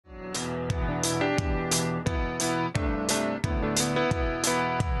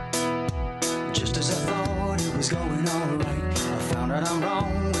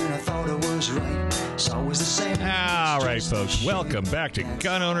right. It's always the same. All right, folks. Welcome back to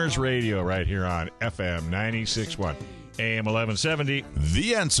Gun Owners Radio right here on FM 96.1. AM 1170.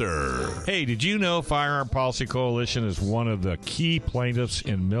 The Answer. Hey, did you know Firearm Policy Coalition is one of the key plaintiffs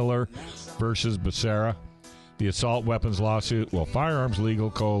in Miller versus Becerra, the assault weapons lawsuit? Well, Firearms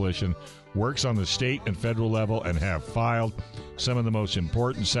Legal Coalition works on the state and federal level and have filed some of the most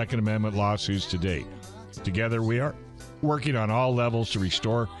important Second Amendment lawsuits to date. Together, we are working on all levels to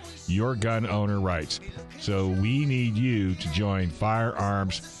restore your gun owner rights. So we need you to join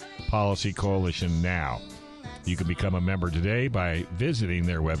Firearms Policy Coalition now. You can become a member today by visiting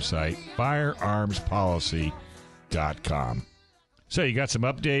their website, firearmspolicy.com. So you got some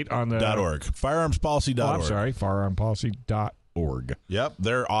update on the... .org. Firearmspolicy.org. Oh, I'm sorry, firearmspolicy.org. Yep,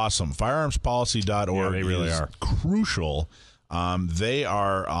 they're awesome. Firearmspolicy.org Yeah, they really are crucial. They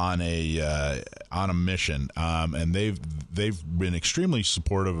are on a mission, and they've been extremely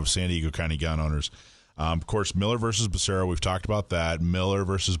supportive of San Diego County gun owners. Of course, Miller versus Becerra, we've talked about that. Miller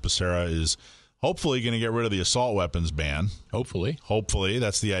versus Becerra is hopefully going to get rid of the assault weapons ban. Hopefully,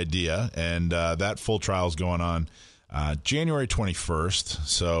 that's the idea, and that full trial is going on January 21st.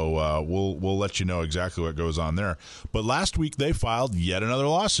 So we'll let you know exactly what goes on there. But last week they filed yet another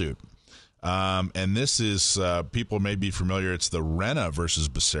lawsuit. And this is, people may be familiar, it's the Renna versus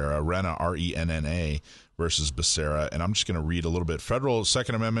Becerra, Renna, R-E-N-N-A versus Becerra. And I'm just going to read a little bit. Federal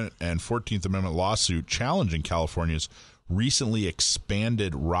Second Amendment and 14th Amendment lawsuit challenging California's recently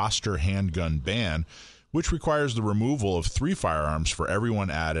expanded roster handgun ban, which requires the removal of 3 firearms for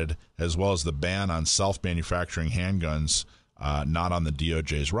everyone added, as well as the ban on self-manufacturing handguns not on the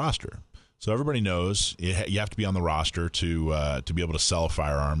DOJ's roster. So everybody knows you have to be on the roster to be able to sell a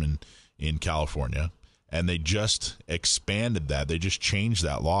firearm in California, and they just expanded that. They just changed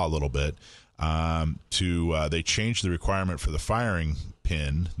that law a little bit they changed the requirement for the firing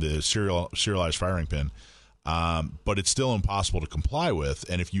pin, the serialized firing pin, but it's still impossible to comply with.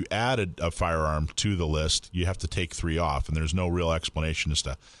 And if you added a firearm to the list, you have to take 3 off, and there's no real explanation as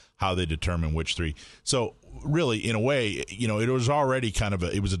to how they determine which 3. So really, in a way, it was already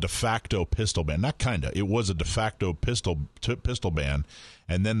it was a de facto pistol ban. Not it was a de facto pistol ban.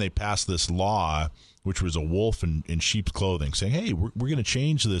 And then they passed this law, which was a wolf in sheep's clothing, saying, hey, we're going to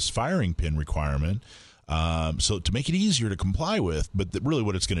change this firing pin requirement so to make it easier to comply with. But really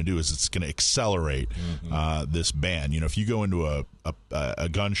what it's going to do is it's going to accelerate this ban. If you go into a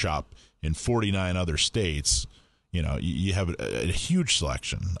gun shop in 49 other states, you have a huge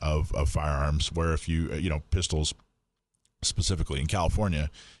selection of firearms, where if pistols specifically in California,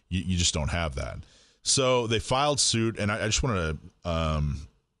 you just don't have that. So they filed suit, and I just wanted to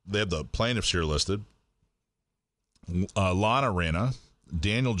they have the plaintiffs here listed. Lana Renna,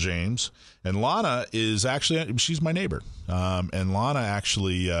 Daniel James, and Lana is actually, she's my neighbor. And Lana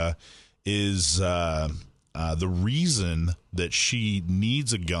actually is the reason that she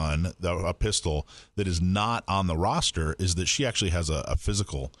needs a gun, a pistol, that is not on the roster is that she actually has a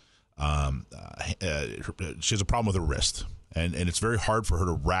physical, she has a problem with her wrist. And it's very hard for her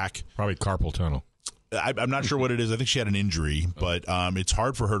to rack. Probably carpal tunnel. I'm not sure what it is. I think she had an injury, but it's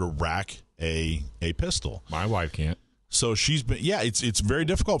hard for her to rack a pistol. My wife can't. So she's been, it's very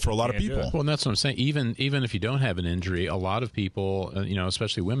difficult for a lot of people. Well, and that's what I'm saying. Even if you don't have an injury, a lot of people,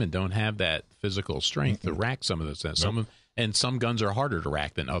 especially women, don't have that physical strength to rack some of those things. Some guns are harder to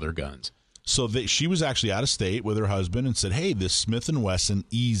rack than other guns. So she was actually out of state with her husband and said, hey, this Smith & Wesson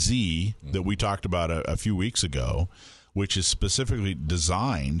EZ that we talked about a few weeks ago, which is specifically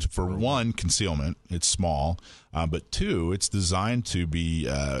designed for, 1, concealment. It's small. But 2, it's designed to be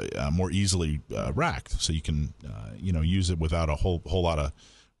more easily racked, so you can use it without a whole lot of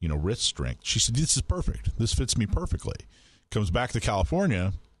wrist strength. She said, this is perfect. This fits me perfectly. Comes back to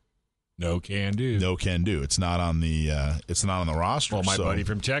California. No can do. It's not on the roster. Well, my buddy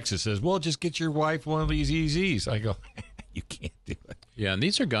from Texas says, well, just get your wife one of these EZs. I go, you can't do it. Yeah, and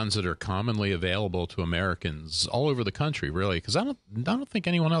these are guns that are commonly available to Americans all over the country, really, because I don't think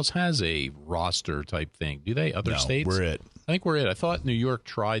anyone else has a roster type thing, do they? Other states? We're it. I think we're it. I thought New York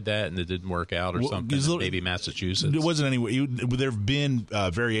tried that and it didn't work out or something. Maybe Massachusetts. It wasn't any. There have been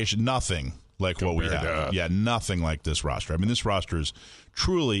variation. Nothing like compared what we have. Yeah, nothing like this roster. I mean, this roster is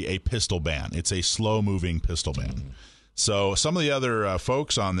truly a pistol ban. It's a slow-moving pistol ban. So some of the other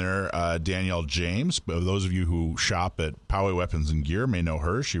folks on there, Danielle James, those of you who shop at Poway Weapons and Gear may know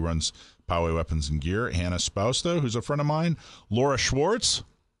her. She runs Poway Weapons and Gear. Hannah Spausta, who's a friend of mine. Laura Schwartz.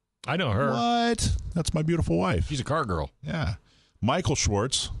 I know her. What? That's my beautiful wife. She's a car girl. Yeah. Michael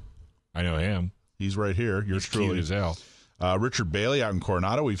Schwartz. I know him. He's right here. Yours truly. Cute as hell. Richard Bailey out in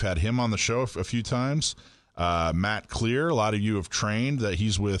Coronado. We've had him on the show a few times. Matt Clear, a lot of you have trained that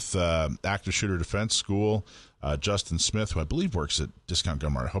he's with Active Shooter Defense School. Justin Smith, who I believe works at Discount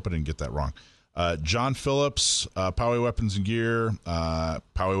Gun Mart. I hope I didn't get that wrong. John Phillips, Poway Weapons and Gear,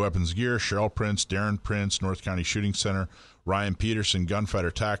 Cheryl Prince, Darren Prince, North County Shooting Center, Ryan Peterson,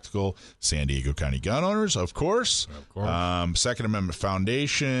 Gunfighter Tactical, San Diego County Gun Owners, of course. Second Amendment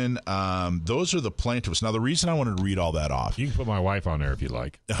Foundation. Those are the plaintiffs. Now, the reason I wanted to read all that off. You can put my wife on there if you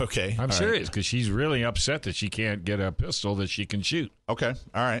like. Okay. I'm serious, because she's really upset that she can't get a pistol that she can shoot. Okay.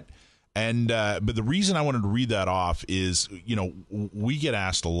 All right. And but the reason I wanted to read that off is, we get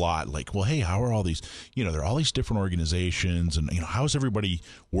asked a lot, like, well, hey, how are all these, there are all these different organizations, and, how is everybody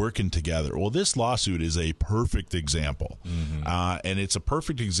working together? Well, this lawsuit is a perfect example. And it's a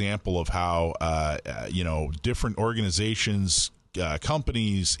perfect example of how, different organizations,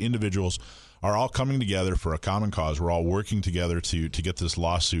 companies, individuals are all coming together for a common cause. We're all working together to get this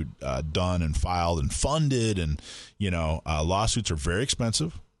lawsuit done and filed and funded. And, lawsuits are very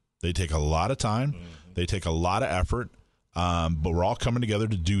expensive. They take a lot of time. They take a lot of effort, but we're all coming together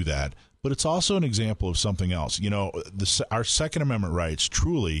to do that. But it's also an example of something else. Our Second Amendment rights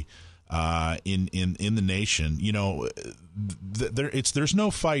truly in the nation, there's no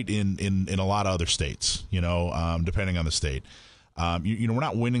fight in a lot of other states, depending on the state. We're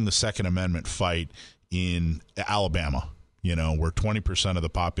not winning the Second Amendment fight in Alabama, where 20% of the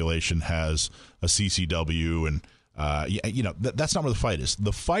population has a CCW, and that's not where the fight is.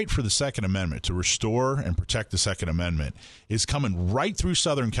 The fight for the Second Amendment, to restore and protect the Second Amendment, is coming right through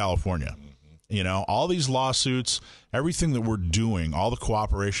Southern California. All these lawsuits, everything that we're doing, all the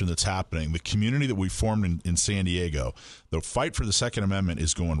cooperation that's happening, the community that we formed in San Diego, the fight for the Second Amendment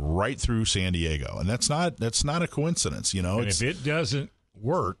is going right through San Diego, and that's not a coincidence. And if it doesn't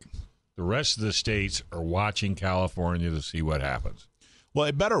work, the rest of the states are watching California to see what happens. Well,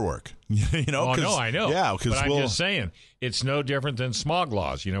 it better work, Oh, no, I know. Yeah, but I'm just saying, it's no different than smog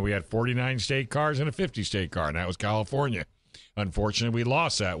laws. We had 49 state cars and a 50 state car, and that was California. Unfortunately, we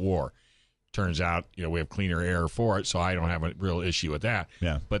lost that war. Turns out, we have cleaner air for it, so I don't have a real issue with that.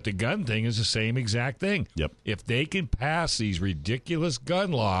 Yeah. But the gun thing is the same exact thing. Yep. If they can pass these ridiculous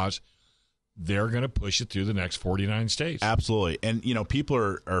gun laws, they're going to push it through the next 49 states. Absolutely. And, people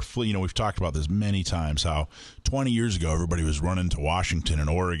are we've talked about this many times, how 20 years ago, everybody was running to Washington and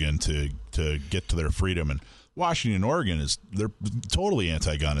Oregon to get to their freedom. And Washington and Oregon, they're totally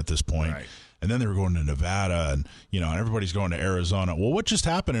anti-gun at this point. Right. And then they were going to Nevada, and, everybody's going to Arizona. Well, what just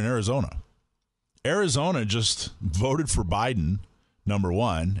happened in Arizona? Arizona just voted for Biden, number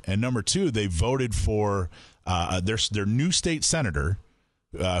one. And number two, they voted for their new state senator,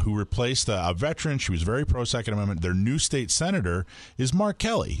 who replaced a veteran. She was very pro-Second Amendment. Their new state senator is Mark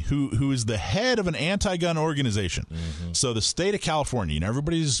Kelly, who is the head of an anti-gun organization. So the state of California,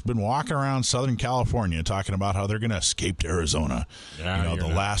 everybody's been walking around Southern California talking about how they're going to escape to Arizona,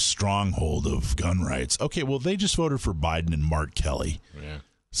 the last stronghold of gun rights. Okay, well, they just voted for Biden and Mark Kelly. Yeah.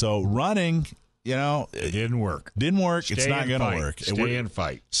 So running... it didn't work. It's not going to work. Stay and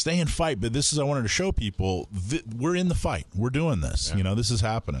fight. Stay and fight. But this is, I wanted to show people we're in the fight. We're doing this. Yeah. This is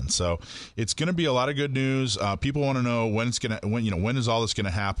happening. So it's going to be a lot of good news. People want to know when is all this going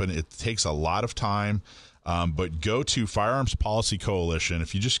to happen? It takes a lot of time. But go to Firearms Policy Coalition.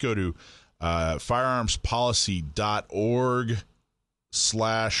 If you just go to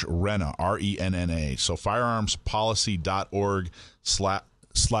firearmspolicy.org/Renna, RENNA. So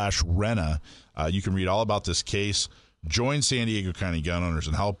firearmspolicy.org/Renna. You can read all about this case. Join San Diego County Gun Owners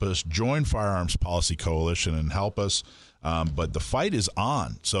and help us. Join Firearms Policy Coalition and help us. But the fight is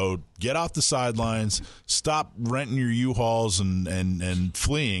on. So get off the sidelines. Stop renting your U-Hauls and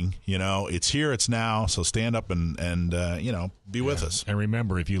fleeing. It's here. It's now. So stand up and be with us. And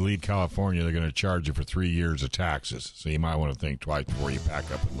remember, if you leave California, they're going to charge you for 3 years of taxes. So you might want to think twice before you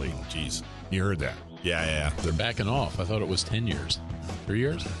pack up and leave. Jeez. You heard that. Yeah. They're backing off. I thought it was 10 years. 3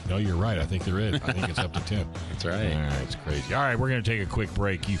 years? No, you're right. I think there is. I think it's up to 10. That's right. All right, it's crazy. All right, we're going to take a quick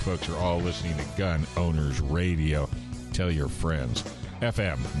break. You folks are all listening to Gun Owners Radio. Tell your friends.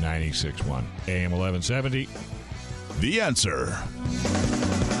 FM 96.1, AM 1170. The Answer.